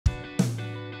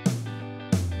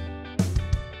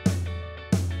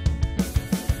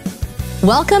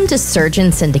Welcome to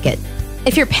Surgeon Syndicate.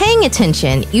 If you're paying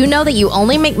attention, you know that you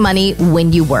only make money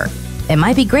when you work. It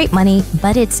might be great money,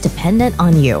 but it's dependent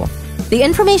on you. The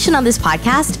information on this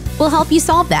podcast will help you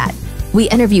solve that. We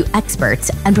interview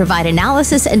experts and provide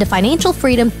analysis into financial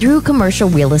freedom through commercial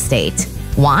real estate.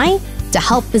 Why? To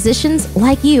help physicians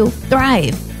like you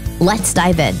thrive. Let's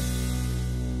dive in.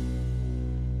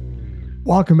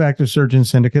 Welcome back to Surgeon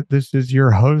Syndicate. This is your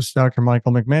host, Dr.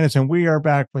 Michael McManus, and we are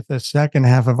back with the second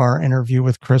half of our interview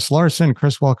with Chris Larsen.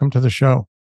 Chris, welcome to the show.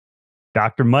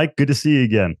 Dr. Mike, good to see you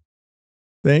again.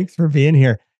 Thanks for being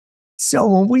here. So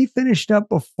when we finished up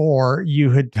before,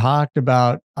 you had talked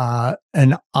about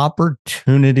an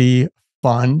opportunity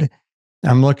fund.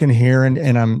 I'm looking here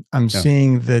and I'm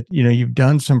seeing that, you've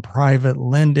done some private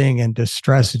lending and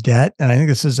distressed debt. And I think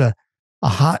this is a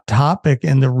hot topic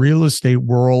in the real estate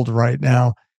world right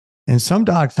now. And some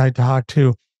docs I talk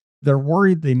to, they're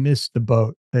worried they missed the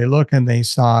boat. They look and they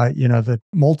saw, the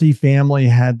multifamily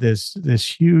had this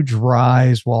huge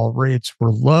rise while rates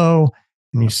were low.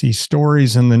 And you see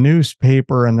stories in the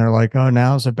newspaper and they're like, oh,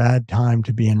 now's a bad time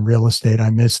to be in real estate.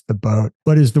 I missed the boat.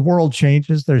 But as the world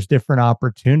changes, there's different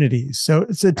opportunities. So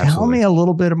tell me a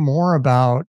little bit more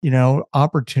about,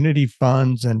 opportunity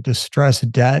funds and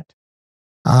distressed debt,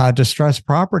 distressed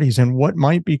properties, and what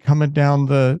might be coming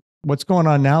down what's going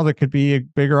on now that could be a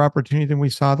bigger opportunity than we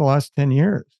saw the last 10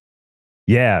 years.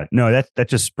 Yeah, no, that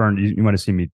just spurned. You want to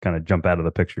see me kind of jump out of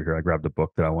the picture here. I grabbed a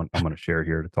book that I'm going to share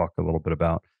here to talk a little bit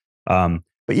about.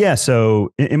 But yeah,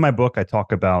 so in my book, I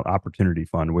talk about opportunity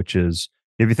fund, which is,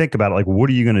 if you think about it, like, what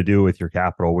are you going to do with your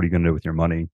capital? What are you going to do with your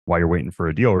money while you're waiting for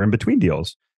a deal or in between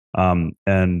deals?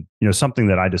 And something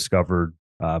that I discovered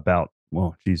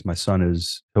my son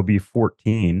he'll be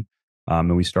 14.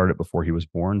 And we started before he was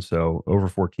born. So over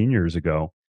 14 years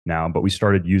ago now, but we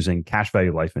started using cash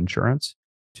value life insurance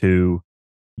to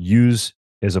use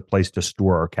as a place to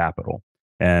store our capital.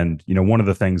 And, one of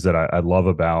the things that I love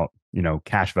about,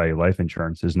 cash value life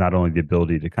insurance is not only the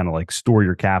ability to kind of like store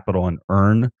your capital and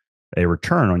earn a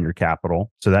return on your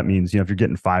capital. So that means, if you're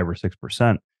getting 5 or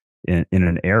 6% in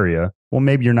an area, well,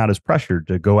 maybe you're not as pressured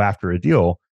to go after a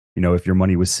deal, if your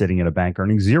money was sitting in a bank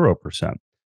earning 0%.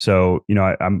 So,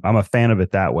 I'm a fan of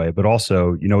it that way. But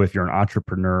also, if you're an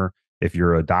entrepreneur, if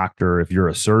you're a doctor, if you're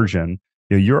a surgeon,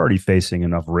 you're already facing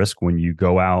enough risk when you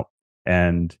go out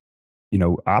and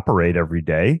operate every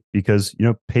day, because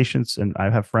patients, and I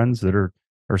have friends that are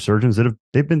surgeons that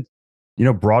they've been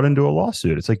brought into a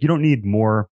lawsuit. It's like, you don't need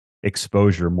more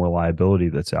exposure, more liability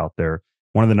that's out there.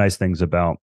 One of the nice things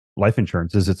about life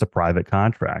insurance is it's a private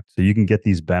contract, so you can get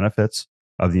these benefits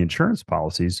of the insurance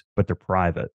policies, but they're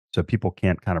private, so people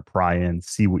can't kind of pry in,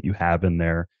 see what you have in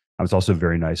there. It's also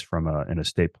very nice from an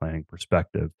estate planning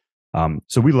perspective.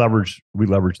 So we leverage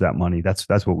that money. That's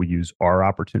what we use our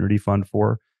opportunity fund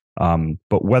for.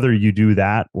 But whether you do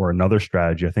that or another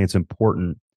strategy, I think it's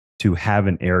important to have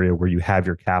an area where you have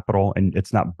your capital and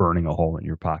it's not burning a hole in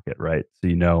your pocket, right?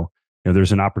 So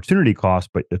there's an opportunity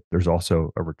cost, but there's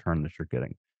also a return that you're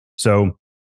getting. So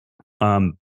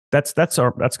that's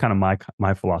kind of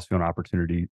my philosophy on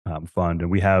opportunity fund. And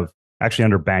we have actually,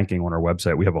 under banking on our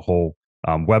website, we have a whole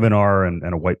webinar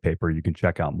and a white paper. You can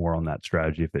check out more on that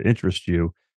strategy if it interests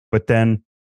you. But then,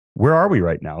 where are we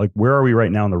right now? Like, where are we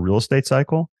right now in the real estate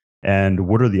cycle? And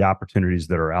what are the opportunities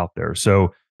that are out there?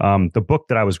 So the book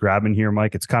that I was grabbing here,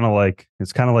 Mike, it's kind of like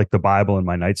the Bible in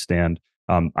my nightstand.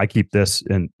 I keep this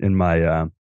in my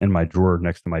drawer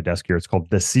next to my desk here. It's called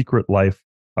The Secret Life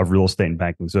of Real Estate and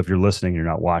Banking. So if you're listening, you're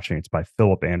not watching, it's by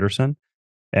Philip Anderson.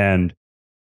 And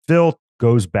Phil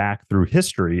goes back through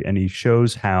history and he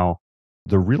shows how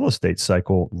the real estate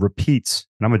cycle repeats.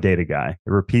 And I'm a data guy.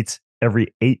 It repeats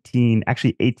every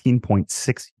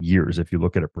 18.6 years, if you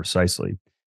look at it precisely.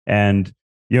 And,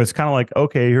 it's kind of like,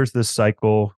 okay, here's this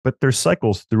cycle, but there's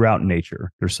cycles throughout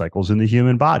nature. There's cycles in the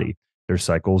human body. There's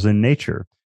cycles in nature.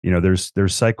 There's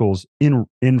cycles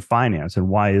in finance. And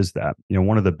why is that?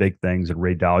 One of the big things, and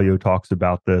Ray Dalio talks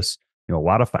about this, a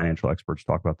lot of financial experts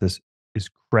talk about this, is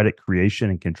credit creation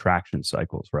and contraction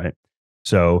cycles, right?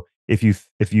 So if you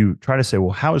try to say,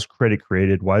 well, how is credit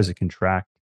created? Why does it contract?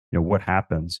 What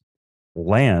happens?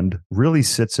 Land really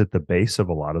sits at the base of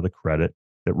a lot of the credit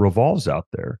that revolves out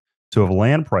there. So if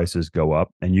land prices go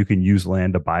up and you can use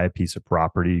land to buy a piece of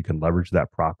property, you can leverage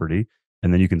that property,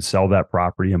 and then you can sell that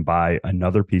property and buy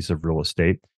another piece of real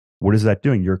estate. What is that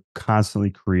doing? You're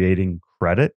constantly creating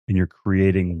credit and you're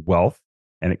creating wealth,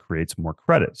 and it creates more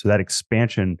credit. So that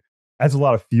expansion adds a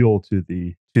lot of fuel to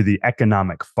the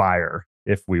economic fire,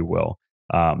 if we will.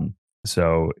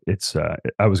 So it's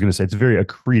I was going to say it's very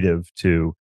accretive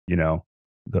to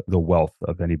the wealth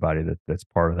of anybody that's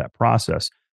part of that process.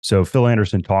 So Phil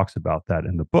Anderson talks about that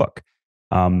in the book.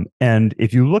 And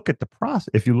if you look at the process,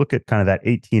 if you look at kind of that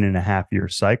 18 and a half year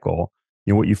cycle,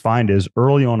 what you find is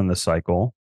early on in the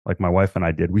cycle, like my wife and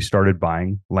I did, we started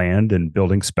buying land and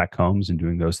building spec homes and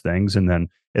doing those things. And then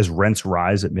as rents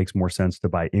rise, it makes more sense to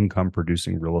buy income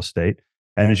producing real estate.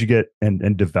 And as you get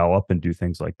and develop and do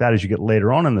things like that, as you get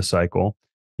later on in the cycle,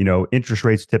 interest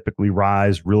rates typically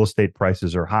rise, real estate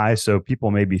prices are high. So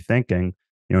people may be thinking,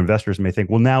 investors may think,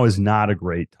 well, now is not a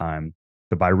great time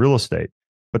to buy real estate.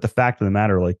 But the fact of the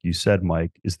matter, like you said,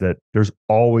 Mike, is that there's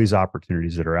always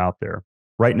opportunities that are out there.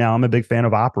 Right now, I'm a big fan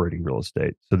of operating real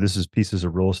estate. So this is pieces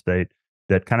of real estate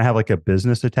that kind of have like a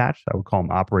business attached. I would call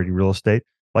them operating real estate,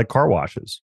 like car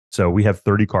washes. So we have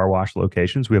 30 car wash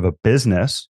locations. We have a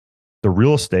business. The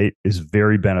real estate is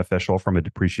very beneficial from a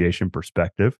depreciation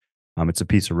perspective. It's a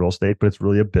piece of real estate, but it's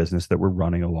really a business that we're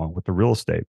running along with the real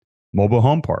estate. Mobile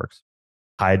home parks,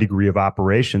 high degree of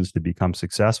operations to become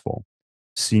successful.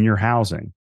 Senior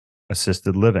housing,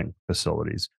 assisted living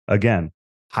facilities. Again,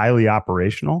 highly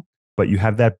operational, but you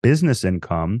have that business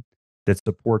income that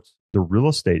supports the real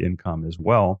estate income as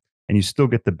well. And you still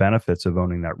get the benefits of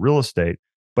owning that real estate.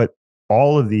 But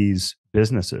all of these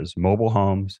businesses, mobile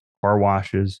homes, car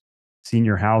washes,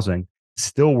 senior housing,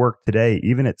 still work today,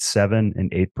 even at 7 and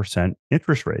 8%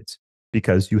 interest rates,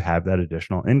 because you have that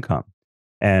additional income.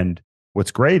 And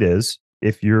what's great is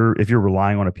if you're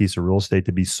relying on a piece of real estate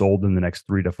to be sold in the next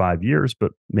 3 to 5 years,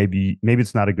 but maybe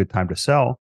it's not a good time to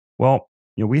sell. Well,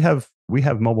 we have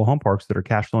mobile home parks that are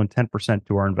cash flowing 10%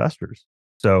 to our investors.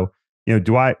 So,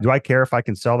 do I care if I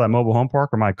can sell that mobile home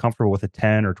park, or am I comfortable with a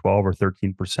 10 or 12 or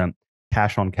 13%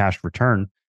 cash on cash return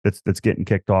that's getting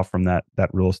kicked off from that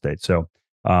real estate? So,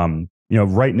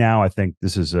 right now I think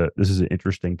this is an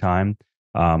interesting time,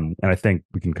 and I think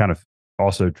we can kind of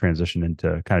also transition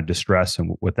into kind of distress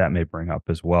and what that may bring up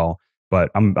as well. But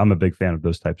I'm a big fan of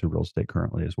those types of real estate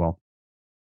currently as well.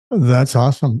 That's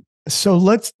awesome. So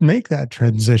let's make that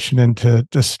transition into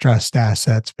distressed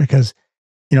assets, because,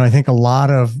 I think a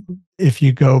lot of, if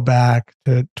you go back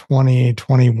to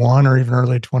 2021 or even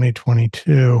early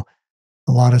 2022,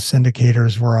 a lot of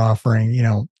syndicators were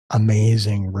offering,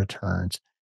 amazing returns,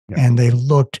 and they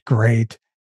looked great.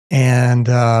 And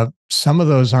some of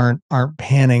those aren't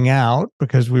panning out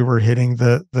because we were hitting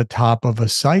the top of a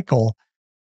cycle.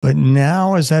 But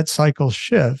now, as that cycle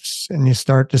shifts and you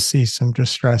start to see some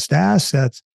distressed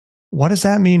assets, what does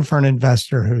that mean for an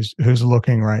investor who's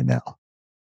looking right now?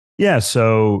 Yeah.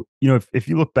 So, if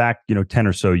you look back, 10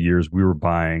 or so years, we were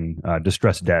buying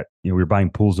distressed debt. We were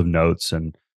buying pools of notes,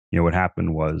 and what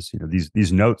happened was,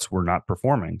 these notes were not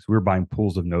performing. So we were buying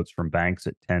pools of notes from banks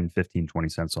at 10, 15, 20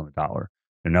 cents on the dollar.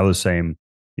 And now the same,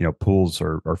 pools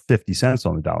are 50 cents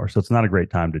on the dollar. So it's not a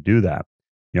great time to do that.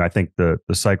 I think the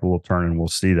cycle will turn and we'll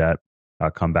see that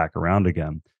come back around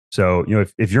again. So,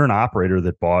 if you're an operator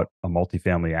that bought a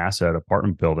multifamily asset,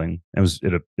 apartment building, and was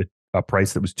at a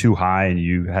price that was too high and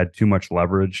you had too much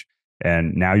leverage,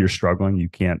 and now you're struggling, you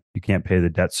can't pay the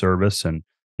debt service, and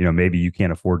maybe you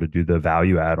can't afford to do the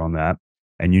value add on that,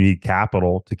 and you need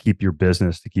capital to keep your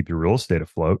business, to keep your real estate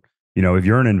afloat. If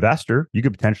you're an investor, you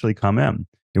could potentially come in.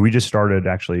 And we just started,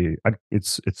 actually,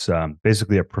 it's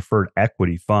basically a preferred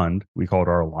equity fund. We call it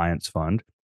our Alliance Fund.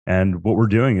 And what we're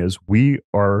doing is we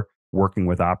are working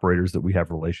with operators that we have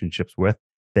relationships with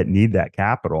that need that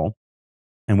capital.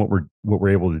 And what we're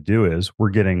able to do is we're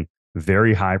getting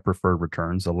very high preferred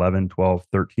returns, 11, 12,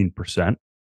 13%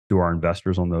 to our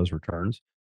investors on those returns.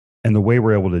 And the way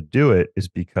we're able to do it is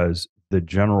because the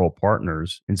general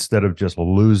partners, instead of just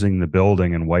losing the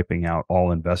building and wiping out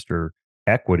all investor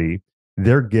equity,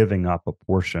 they're giving up a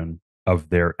portion of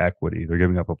their equity. They're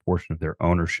giving up a portion of their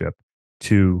ownership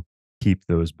to keep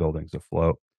those buildings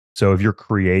afloat. So if you're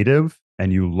creative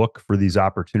and you look for these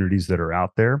opportunities that are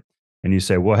out there and you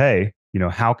say, well, hey,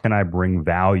 how can I bring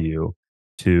value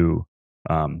to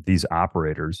these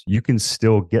operators? You can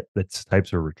still get the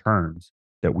types of returns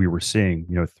that we were seeing,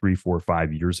 3, 4,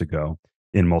 5 years ago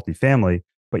in multifamily,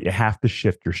 but you have to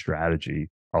shift your strategy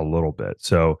a little bit.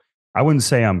 So I wouldn't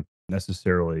say I'm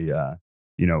necessarily,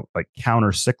 like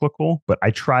counter cyclical, but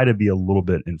I try to be a little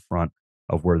bit in front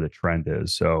of where the trend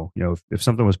is. So, if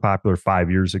something was popular 5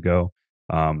 years ago,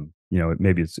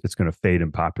 maybe it's going to fade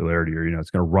in popularity, or, it's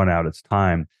going to run out its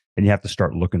time, and you have to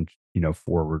start looking,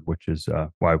 forward, which is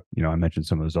why, I mentioned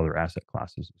some of those other asset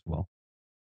classes as well.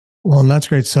 Well, and that's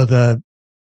great. So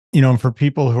for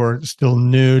people who are still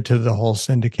new to the whole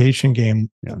syndication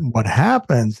game, what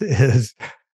happens is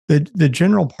the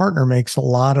general partner makes a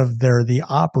lot of the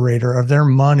operator of their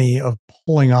money of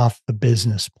pulling off the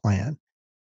business plan.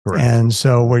 Correct. And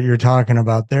so what you're talking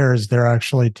about there is they're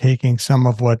actually taking some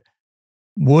of what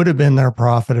would have been their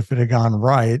profit if it had gone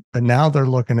right, but now they're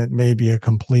looking at maybe a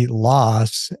complete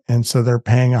loss. And so they're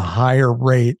paying a higher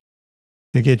rate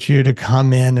to get you to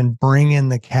come in and bring in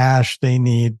the cash they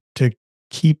need to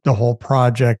keep the whole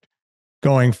project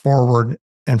going forward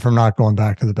and from not going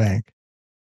back to the bank.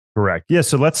 Correct. Yeah.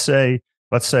 So let's say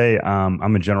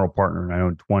I'm a general partner and I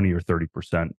own 20 or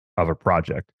 30% of a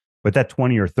project, but that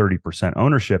 20 or 30%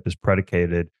 ownership is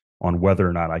predicated on whether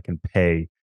or not I can pay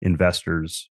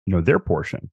investors, their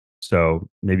portion. So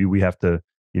maybe we have to,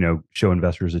 show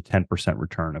investors a 10%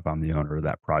 return if I'm the owner of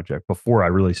that project before I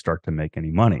really start to make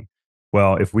any money.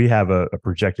 Well, if we have a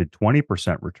projected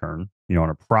 20% return, on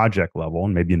a project level,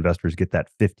 and maybe investors get that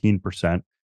 15%,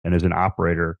 and as an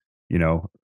operator,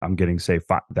 I'm getting, say,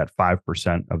 that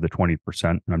 5% of the 20%,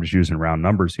 and I'm just using round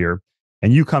numbers here.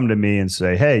 And you come to me and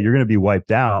say, hey, you're going to be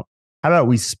wiped out. How about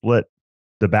we split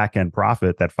the back end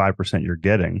profit, that 5% you're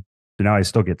getting? So now I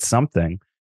still get something,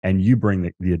 and you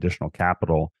bring the additional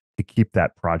capital to keep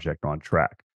that project on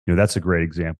track. That's a great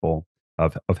example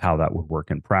of how that would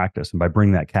work in practice. And by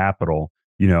bringing that capital,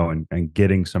 and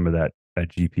getting some of that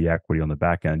GP equity on the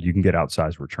back end, you can get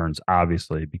outsized returns,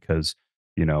 obviously, because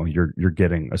you're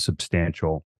getting a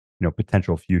substantial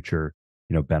potential future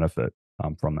benefit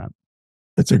from that.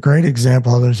 It's a great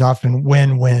example. There's often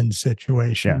win-win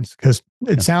situations because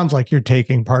it sounds like you're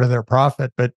taking part of their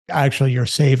profit, but actually you're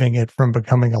saving it from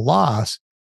becoming a loss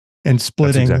and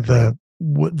splitting the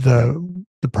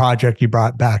project you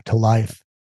brought back to life.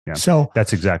 Yeah, so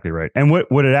that's exactly right. And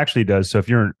what it actually does, so if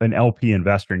you're an LP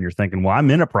investor and you're thinking, well, I'm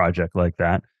in a project like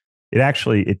that,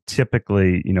 it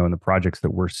typically, in the projects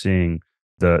that we're seeing,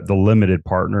 the limited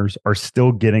partners are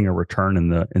still getting a return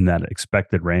in that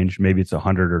expected range. Maybe it's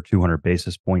 100 or 200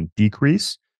 basis point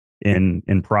decrease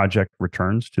in project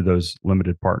returns to those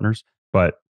limited partners,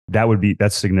 but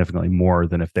that's significantly more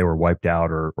than if they were wiped out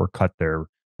or cut their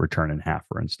return in half,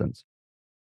 for instance.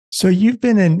 So you've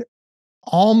been in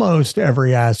almost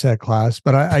every asset class,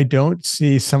 but I don't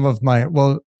see some of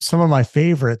my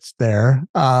favorites there,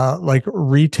 like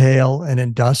retail and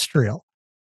industrial.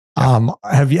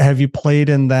 Have you played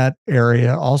in that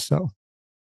area also?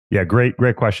 Yeah, great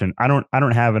question. I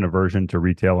don't have an aversion to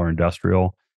retail or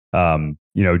industrial.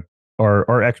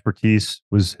 Our expertise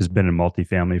has been in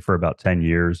multifamily for about 10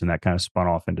 years, and that kind of spun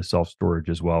off into self-storage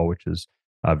as well, which is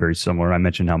very similar. And I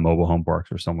mentioned how mobile home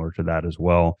parks are similar to that as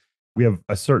well. We have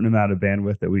a certain amount of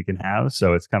bandwidth that we can have,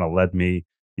 so it's kind of led me,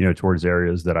 towards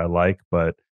areas that I like.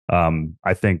 But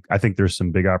I think there's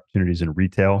some big opportunities in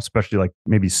retail, especially like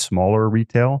maybe smaller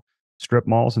retail strip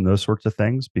malls and those sorts of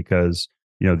things, because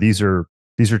these are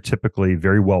typically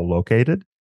very well located,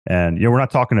 and we're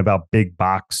not talking about big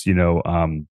box,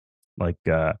 like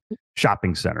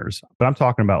shopping centers, but I'm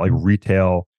talking about like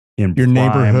retail in your prime,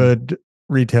 neighborhood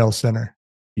retail center.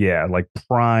 Yeah, like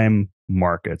prime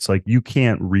markets. Like you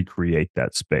can't recreate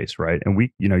that space, right? And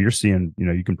you're seeing,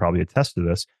 you can probably attest to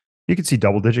this. You can see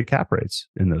double-digit cap rates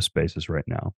in those spaces right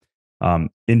now.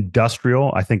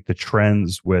 Industrial, I think the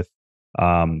trends with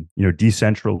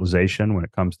decentralization when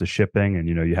it comes to shipping, and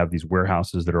you have these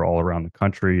warehouses that are all around the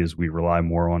country as we rely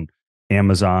more on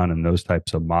Amazon and those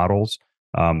types of models.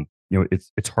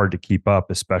 It's hard to keep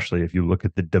up, especially if you look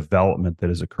at the development that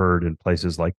has occurred in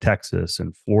places like Texas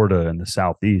and Florida and the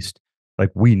Southeast.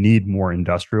 Like we need more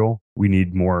industrial. We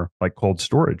need more like cold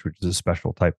storage, which is a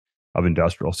special type of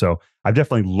industrial. So I've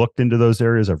definitely looked into those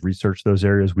areas. I've researched those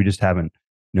areas. We just haven't,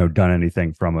 done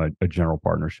anything from a general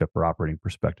partnership or operating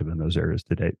perspective in those areas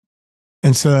to date.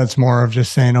 And so that's more of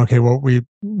just saying, okay, what we're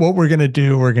going to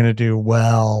do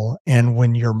well. And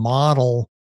when your model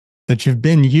that you've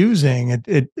been using,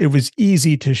 it was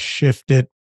easy to shift it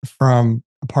from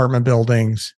apartment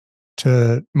buildings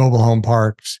to mobile home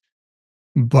parks,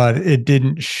 but it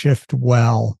didn't shift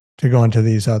well to go into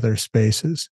these other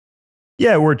spaces.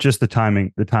 Yeah, where just the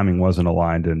timing wasn't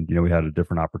aligned, and we had a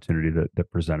different opportunity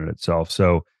that presented itself.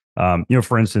 So,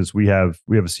 for instance, we have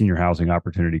a senior housing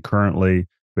opportunity currently.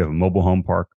 We have a mobile home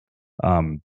park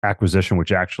acquisition,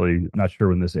 which actually, I'm not sure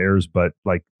when this airs, but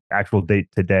like actual date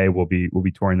today, we'll be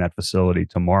touring that facility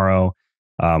tomorrow.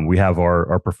 We have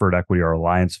our preferred equity, our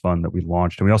alliance fund that we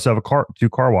launched, and we also have two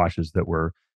car washes that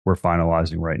we're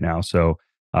finalizing right now. So,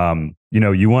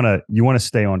 you want to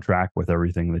stay on track with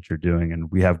everything that you're doing, and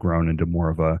we have grown into more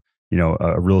of a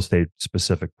real estate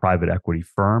specific private equity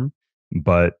firm.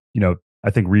 But I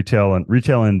think retail and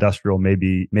industrial may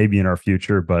be in our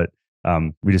future, but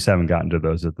we just haven't gotten to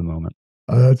those at the moment.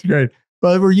 Oh, that's great.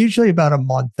 Well, we're usually about a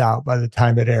month out by the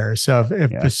time it airs. So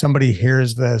if somebody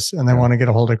hears this and they want to get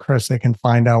a hold of Chris, they can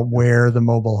find out where the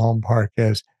mobile home park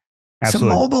is.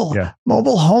 Absolutely. So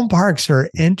mobile home parks are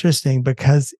interesting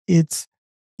because it's,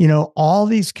 all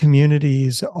these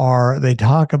communities they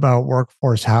talk about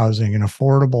workforce housing and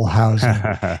affordable housing,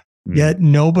 yet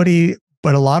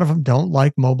but a lot of them don't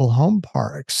like mobile home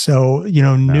parks. So,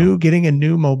 getting a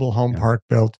new mobile home park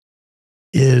built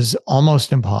is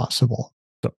almost impossible.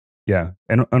 So, yeah.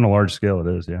 And on a large scale, it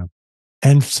is. Yeah.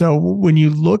 And so when you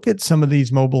look at some of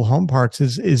these mobile home parks,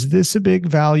 is this a big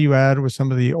value add with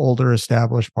some of the older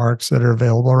established parks that are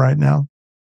available right now?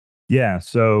 Yeah.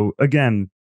 So again,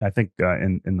 I think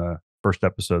in the first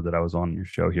episode that I was on your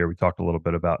show here, we talked a little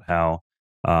bit about how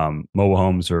mobile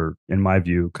homes are, in my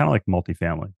view, kind of like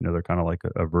multifamily. They're kind of like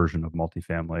a version of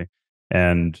multifamily.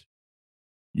 And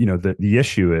the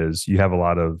issue is you have a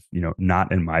lot of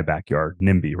not in my backyard,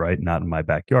 NIMBY, right? Not in my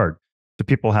backyard. So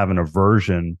people have an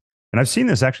aversion, and I've seen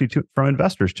this actually from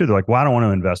investors too. They're like, "Well, I don't want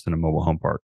to invest in a mobile home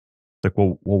park." It's like,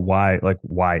 well, why? Like,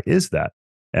 why is that?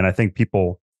 And I think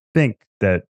people think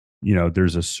that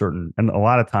there's a certain, and a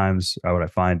lot of times what I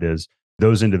find is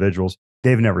those individuals,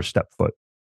 they've never stepped foot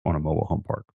on a mobile home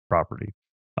park property.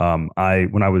 When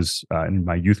I was in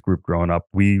my youth group growing up,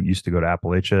 we used to go to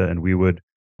Appalachia, and we would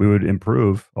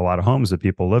improve a lot of homes that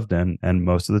people lived in, and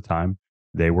most of the time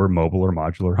they were mobile or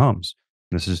modular homes.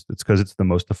 It's because it's the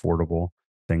most affordable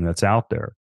thing that's out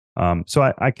there.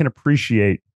 So I can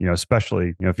appreciate,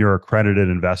 especially if you're a accredited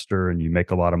investor and you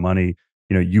make a lot of money,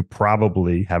 you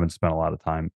probably haven't spent a lot of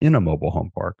time in a mobile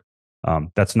home park.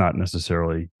 That's not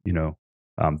necessarily,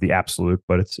 the absolute,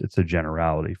 but it's a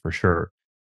generality for sure.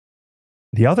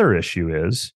 The other issue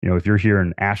is, if you're here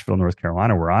in Asheville, North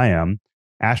Carolina, where I am,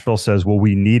 Asheville says, well,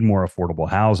 we need more affordable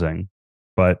housing,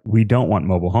 but we don't want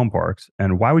mobile home parks.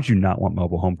 And why would you not want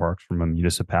mobile home parks from a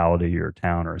municipality or a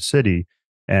town or a city?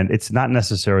 And it's not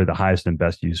necessarily the highest and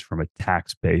best use from a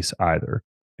tax base either,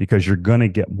 because you're going to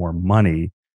get more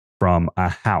money from a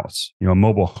house. A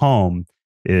mobile home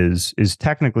is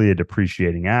technically a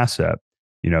depreciating asset,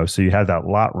 so you have that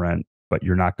lot rent, but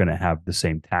you're not going to have the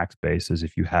same tax base as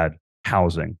if you had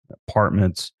housing,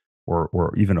 apartments,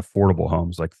 or even affordable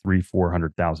homes like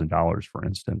 $300,000-$400,000, for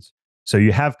instance. So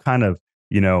you have kind of,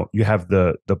 you have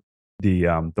the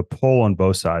pull on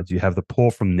both sides. You have the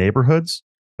pull from neighborhoods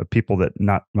of people that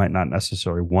might not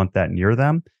necessarily want that near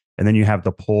them, and then you have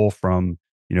the pull from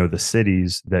the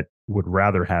cities that would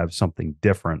rather have something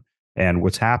different. And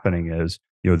what's happening is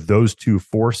those two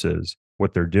forces,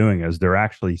 what they're doing is they're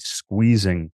actually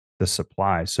squeezing the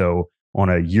supply. So on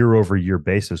a year over year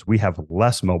basis, we have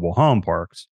less mobile home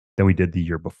parks than we did the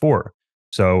year before.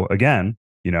 So again,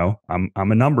 I'm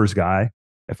a numbers guy.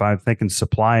 If I'm thinking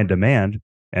supply and demand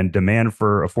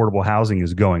for affordable housing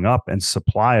is going up and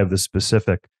supply of the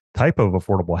specific type of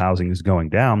affordable housing is going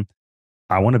down,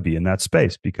 I want to be in that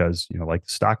space because, like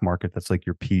the stock market, that's like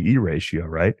your PE ratio,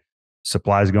 right?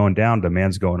 Supply is going down,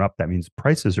 demand's going up. That means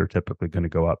prices are typically going to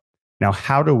go up. Now,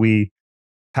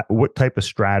 what type of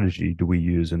strategy do we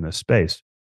use in this space?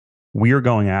 We are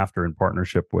going after, in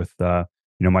partnership with,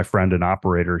 my friend and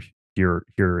operator here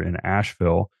in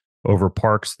Asheville, over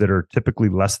parks that are typically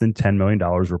less than $10 million,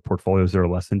 or portfolios that are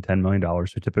less than $10 million.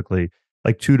 So typically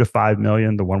like $2 to $5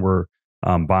 million. The one we're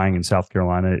buying in South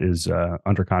Carolina is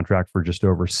under contract for just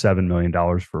over $7 million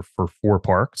for 4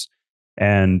 parks.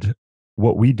 And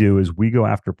what we do is we go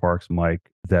after parks, Mike,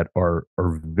 that are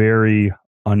very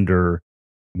under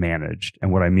managed.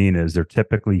 And what I mean is they're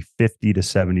typically 50 to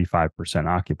 75%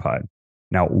 occupied.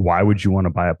 Now, why would you want to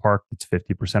buy a park that's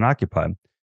 50% occupied?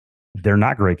 They're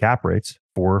not great cap rates,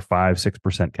 4, 5,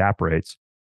 6% cap rates,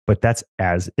 but that's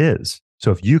as is.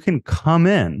 So if you can come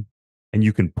in and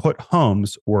you can put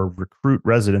homes or recruit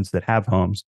residents that have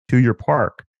homes to your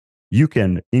park, you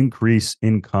can increase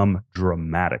income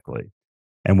dramatically.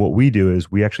 And what we do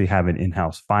is we actually have an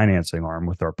in-house financing arm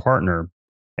with our partner.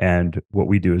 And what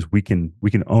we do is we can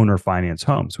owner finance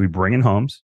homes. We bring in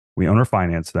homes, we owner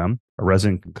finance them. A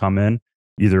resident can come in,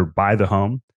 either buy the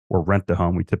home or rent the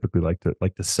home. We typically like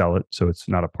to sell it, so it's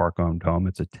not a park-owned home;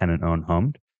 it's a tenant-owned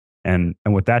home. And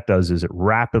what that does is it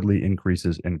rapidly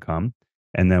increases income.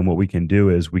 And then what we can do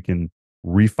is we can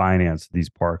refinance these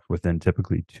parks within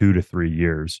typically 2 to 3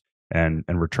 years and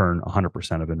return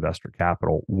 100% of investor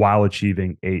capital while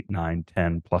achieving 8, 9,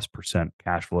 10+%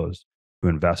 cash flows to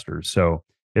investors. So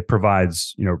it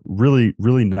provides, really,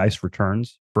 really nice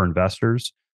returns for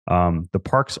investors. The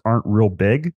parks aren't real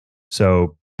big,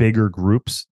 so bigger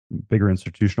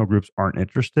institutional groups aren't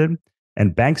interested.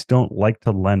 And banks don't like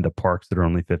to lend to parks that are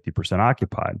only 50%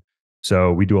 occupied.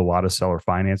 So we do a lot of seller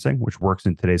financing, which works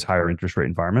in today's higher interest rate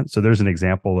environment. So there's an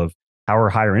example of how are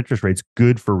higher interest rates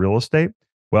good for real estate?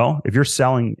 Well, if you're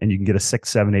selling and you can get a 6,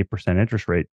 7, 8% interest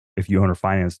rate, if you owner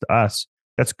finance to us,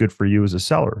 that's good for you as a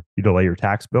seller. You delay your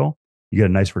tax bill, you get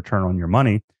a nice return on your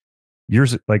money.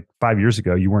 like 5 years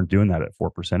ago, you weren't doing that at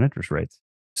 4% interest rates.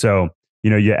 So,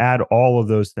 you add all of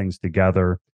those things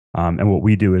together. And what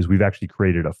we do is we've actually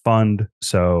created a fund.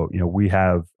 So, we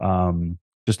have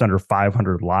just under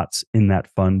 500 lots in that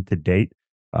fund to date.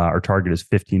 Our target is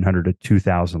 1,500 to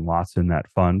 2,000 lots in that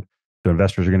fund. So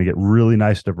investors are going to get really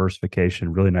nice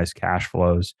diversification, really nice cash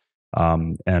flows.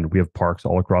 And we have parks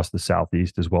all across the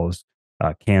Southeast, as well as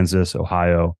Kansas,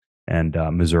 Ohio, and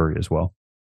Missouri as well.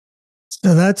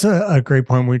 So that's a great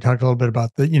point. We talked a little bit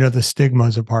about the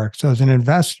stigmas of parks. So as an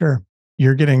investor,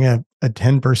 you're getting a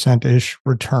 10%-ish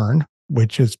return,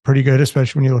 which is pretty good,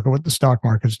 especially when you look at what the stock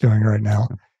market's doing right now.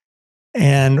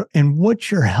 And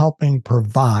what you're helping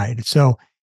provide. So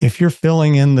if you're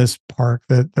filling in this park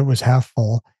that was half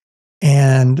full,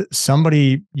 and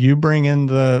you bring in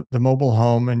the mobile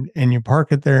home and you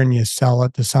park it there and you sell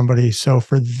it to somebody. So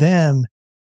for them,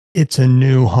 it's a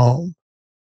new home.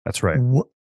 That's right.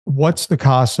 What's the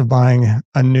cost of buying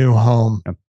a new home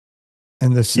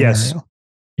in this scenario? Yes.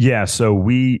 Yeah. So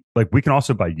we can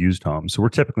also buy used homes. So we're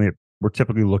typically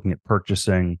looking at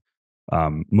purchasing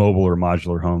mobile or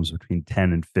modular homes between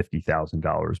 $10,000 and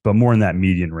 $50,000, but more in that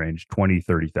median range, $20,000,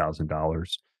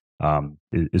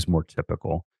 $30,000 is more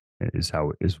typical. Is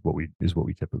what we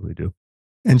typically do.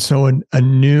 And so a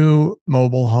new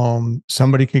mobile home,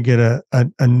 somebody could get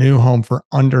a new home for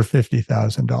under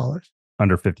 $50,000.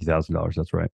 Under $50,000,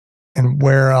 that's right. And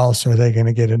where else are they going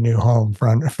to get a new home for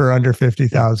under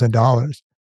 $50,000?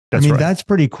 I mean, that's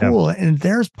pretty cool. Yeah. And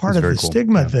there's part of the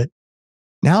stigma that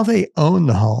now they own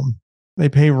the home, they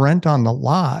pay rent on the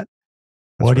lot.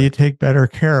 What do you take better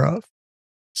care of?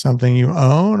 Something you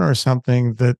own or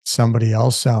something that somebody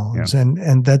else owns? Yeah.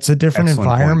 And that's a different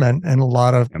environment and a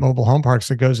lot of mobile home parks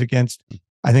that goes against,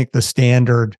 I think, the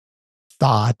standard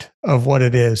thought of what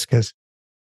it is. Because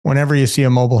whenever you see a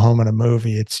mobile home in a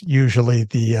movie, it's usually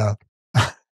the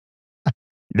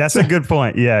That's a good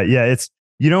point. Yeah. It's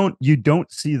you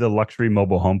don't see the luxury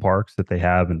mobile home parks that they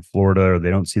have in Florida, or they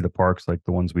don't see the parks like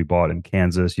the ones we bought in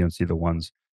Kansas. You don't see the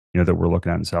ones that we're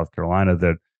looking at in South Carolina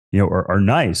that are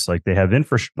nice. Like they have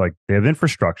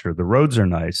infrastructure. The roads are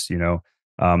nice.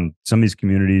 Some of these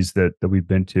communities that we've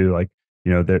been to, like,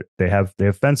 they have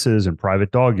fences and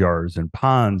private dog yards and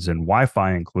ponds and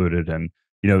Wi-Fi included. And,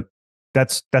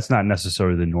 that's not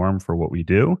necessarily the norm for what we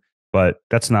do, but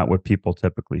that's not what people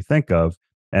typically think of.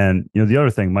 And, the other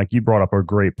thing, Mike, you brought up a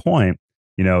great point.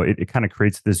 It kind of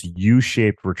creates this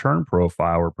U-shaped return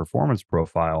profile or performance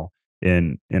profile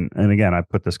and again, I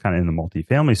put this kind of in the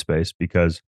multifamily space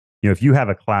because if you have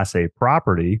a Class A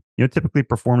property, typically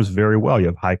performs very well. You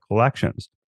have high collections.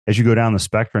 As you go down the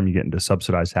spectrum, you get into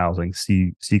subsidized housing,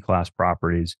 C-class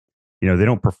properties. They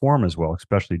don't perform as well,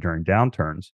 especially during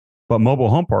downturns. But mobile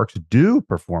home parks do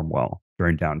perform well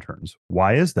during downturns.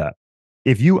 Why is that?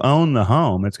 If you own the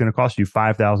home, it's going to cost you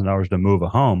 $5,000 to move a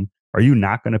home. Are you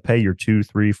not going to pay your $200,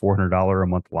 $300, $400 a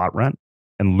month lot rent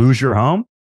and lose your home?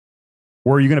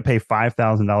 Or are you going to pay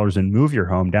 $5,000 and move your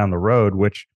home down the road,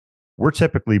 which we're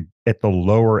typically at the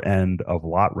lower end of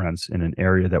lot rents in an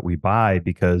area that we buy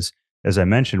because, as I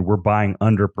mentioned, we're buying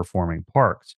underperforming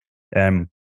parks. And,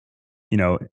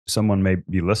 someone may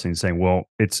be listening saying, well,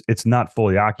 it's not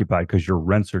fully occupied because your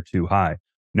rents are too high.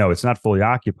 No, it's not fully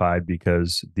occupied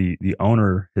because the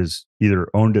owner has either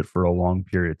owned it for a long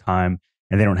period of time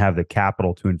and they don't have the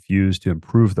capital to infuse to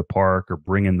improve the park or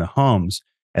bring in the homes.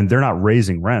 And they're not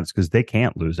raising rents because they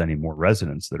can't lose any more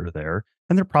residents that are there.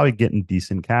 And they're probably getting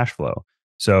decent cash flow.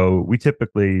 So we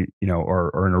typically,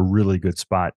 are in a really good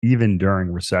spot, even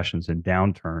during recessions and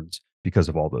downturns because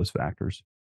of all those factors.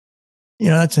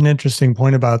 That's an interesting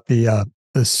point about the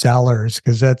sellers,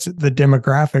 because that's the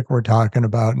demographic we're talking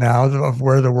about now of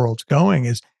where the world's going.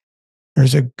 Is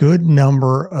there's a good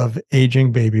number of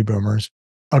aging baby boomers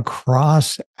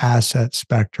across asset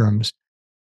spectrums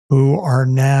who are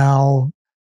now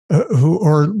who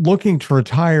are looking to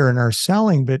retire and are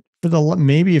selling, but for the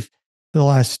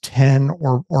last 10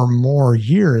 or more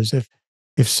years, if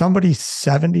somebody's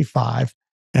 75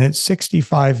 and at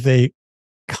 65 they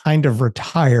kind of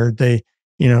retired, they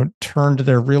turned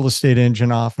their real estate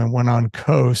engine off and went on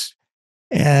coast.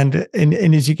 And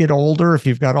as you get older, if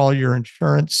you've got all your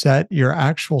insurance set, your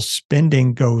actual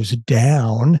spending goes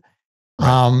down.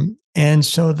 Right. And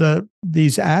so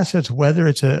these assets, whether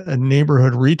it's a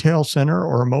neighborhood retail center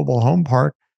or a mobile home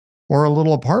park or a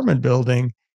little apartment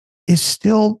building, is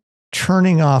still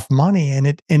churning off money, and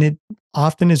it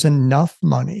often is enough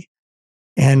money.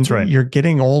 And right. You're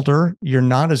getting older, you're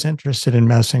not as interested in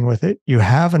messing with it. You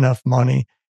have enough money.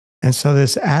 And so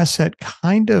this asset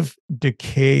kind of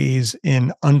decays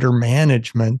in under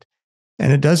management.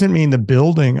 And it doesn't mean the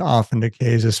building often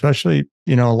decays, especially,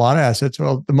 a lot of assets.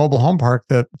 Well, the mobile home park,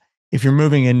 if you're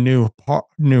moving in new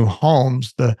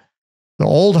homes, the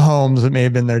old homes that may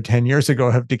have been there 10 years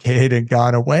ago have decayed and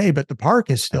gone away, but the park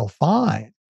is still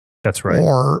fine. That's right.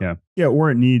 Or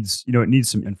it needs, it needs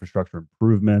some infrastructure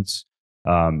improvements,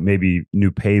 maybe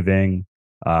new paving.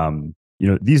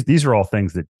 These are all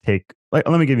things that take, let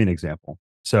me give you an example.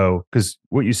 So, because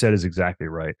what you said is exactly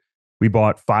right. We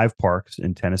bought 5 parks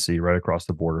in Tennessee, right across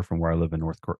the border from where I live in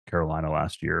North Carolina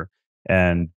last year.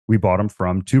 And we bought them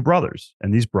from 2 brothers.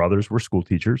 And these brothers were school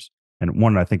teachers. And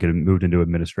one, I think, had moved into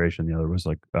administration. The other was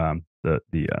like the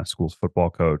school's football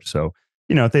coach. So,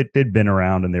 they'd been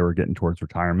around and they were getting towards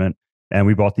retirement. And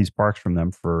we bought these parks from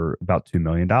them for about $2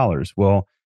 million. Well,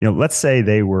 let's say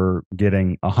they were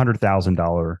getting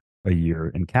 $100,000 a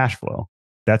year in cash flow.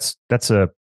 That's a,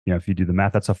 if you do the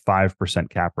math, that's a 5%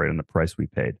 cap rate on the price we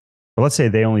paid. But let's say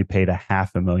they only paid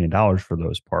 $500,000 for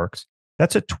those parks.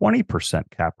 That's a 20%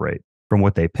 cap rate from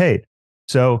what they paid.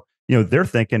 So, they're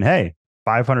thinking, hey,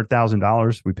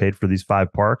 $500,000 we paid for these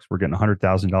 5 parks. We're getting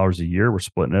 $100,000 a year. We're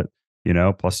splitting it,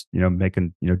 plus,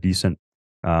 making, decent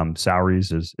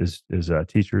salaries as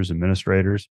teachers,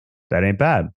 administrators. That ain't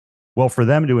bad. Well, for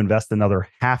them to invest another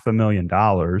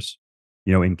 $500,000,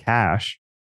 in cash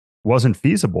wasn't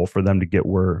feasible for them to get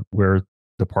where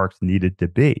the parks needed to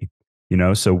be.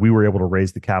 So we were able to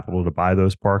raise the capital to buy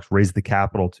those parks, raise the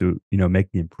capital to, make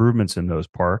the improvements in those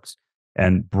parks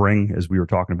and bring, as we were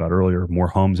talking about earlier, more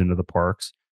homes into the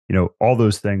parks. All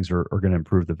those things are going to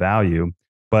improve the value.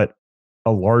 But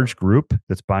a large group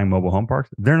that's buying mobile home parks,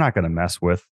 they're not going to mess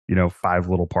with, 5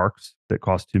 little parks that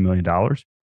cost $2 million.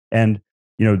 And,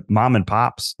 mom and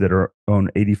pops that own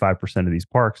 85% of these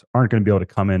parks aren't going to be able to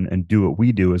come in and do what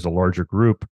we do as a larger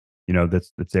group,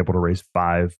 that's able to raise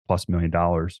 $5+ million,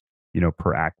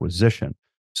 per acquisition.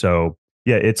 So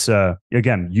yeah, it's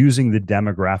again, using the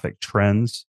demographic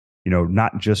trends,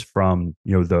 not just from,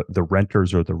 the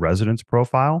renters or the residents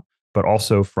profile, but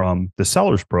also from the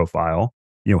seller's profile,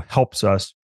 helps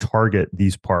us target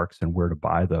these parks and where to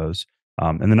buy those.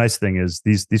 And the nice thing is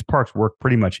these parks work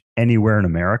pretty much anywhere in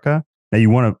America. Now you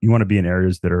want to be in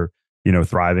areas that are,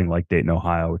 thriving, like Dayton,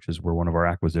 Ohio, which is where one of our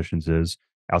acquisitions is,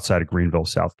 outside of Greenville,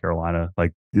 South Carolina.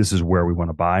 Like, this is where we want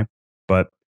to buy. But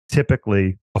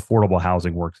typically affordable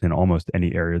housing works in almost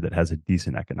any area that has a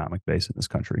decent economic base in this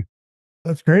country.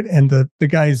 That's great. And the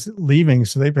guy's leaving,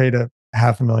 so they paid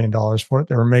 $500,000 for it.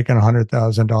 They were making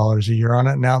 $100,000 a year on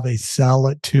it. Now they sell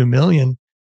at $2 million.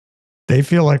 They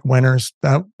feel like winners. They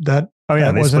split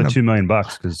 $2 million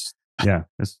because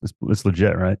it's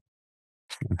legit, right?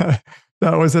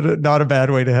 That was not a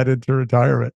bad way to head into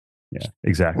retirement. Yeah,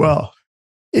 exactly. Well,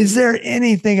 is there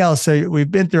anything else? So we've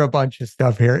been through a bunch of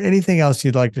stuff here. Anything else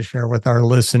you'd like to share with our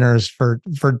listeners?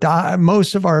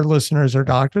 Most of our listeners are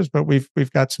doctors, but we've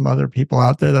got some other people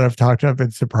out there that I've talked to. I've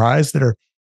been surprised that are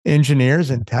engineers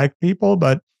and tech people.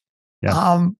 But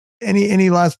any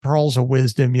last pearls of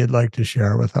wisdom you'd like to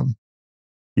share with them?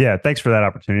 Yeah, thanks for that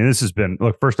opportunity. This has been,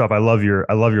 look, first off, I love your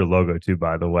logo too,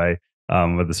 by the way,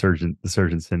 with the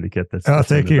Surgeon Syndicate. That's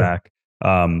thank you. Back.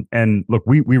 And look,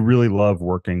 we really love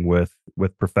working with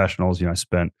professionals. I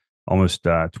spent almost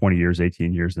 20 years,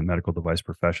 18 years in the medical device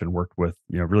profession, worked with,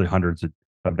 really hundreds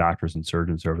of doctors and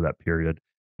surgeons over that period.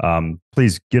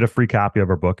 Please get a free copy of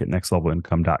our book at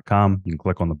nextlevelincome.com. You can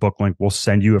click on the book link. We'll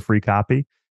send you a free copy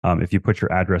if you put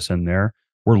your address in there.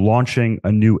 We're launching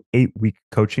a new 8-week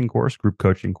coaching course, group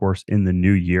coaching course, in the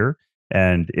new year.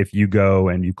 And if you go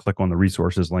and you click on the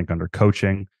resources link under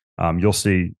coaching, you'll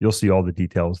see all the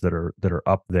details that are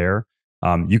up there.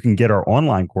 You can get our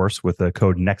online course with the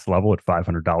code NEXTLEVEL at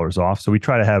 $500 off. So we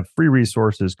try to have free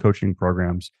resources, coaching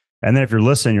programs. And then if you're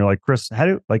listening, you're like, Chris, how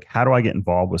do I get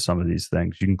involved with some of these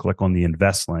things? You can click on the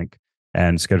invest link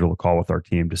and schedule a call with our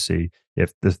team to see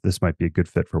if this might be a good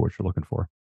fit for what you're looking for.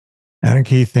 And a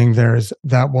key thing there is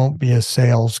that won't be a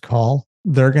sales call.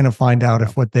 They're going to find out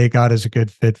if what they got is a good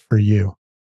fit for you.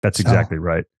 That's exactly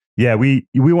right. Yeah, we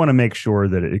want to make sure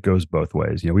that it goes both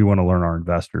ways. We want to learn our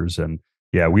investors, and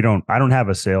I don't have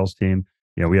a sales team.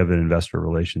 We have an investor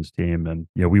relations team, and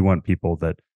we want people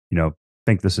that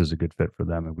think this is a good fit for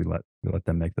them, and we let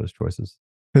them make those choices.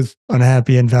 Because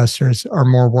unhappy investors are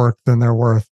more work than they're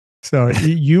worth. So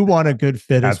you want a good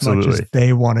fit as much as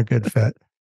they want a good fit.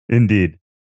 Indeed.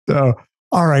 So,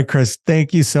 all right, Chris,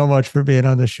 thank you so much for being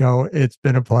on the show. It's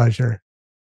been a pleasure.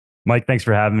 Mike, thanks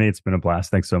for having me. It's been a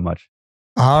blast. Thanks so much.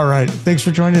 All right. Thanks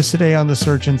for joining us today on the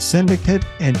Surgeon Syndicate,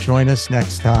 and join us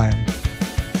next time.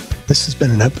 This has been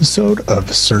an episode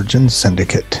of Surgeon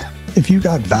Syndicate. If you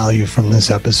got value from this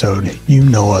episode,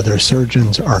 other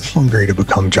surgeons are hungry to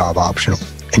become job optional.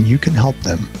 and you can help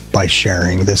them by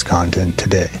sharing this content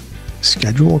today.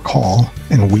 Schedule a call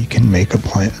and we can make a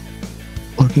plan.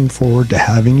 Looking forward to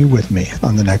having you with me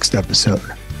on the next episode.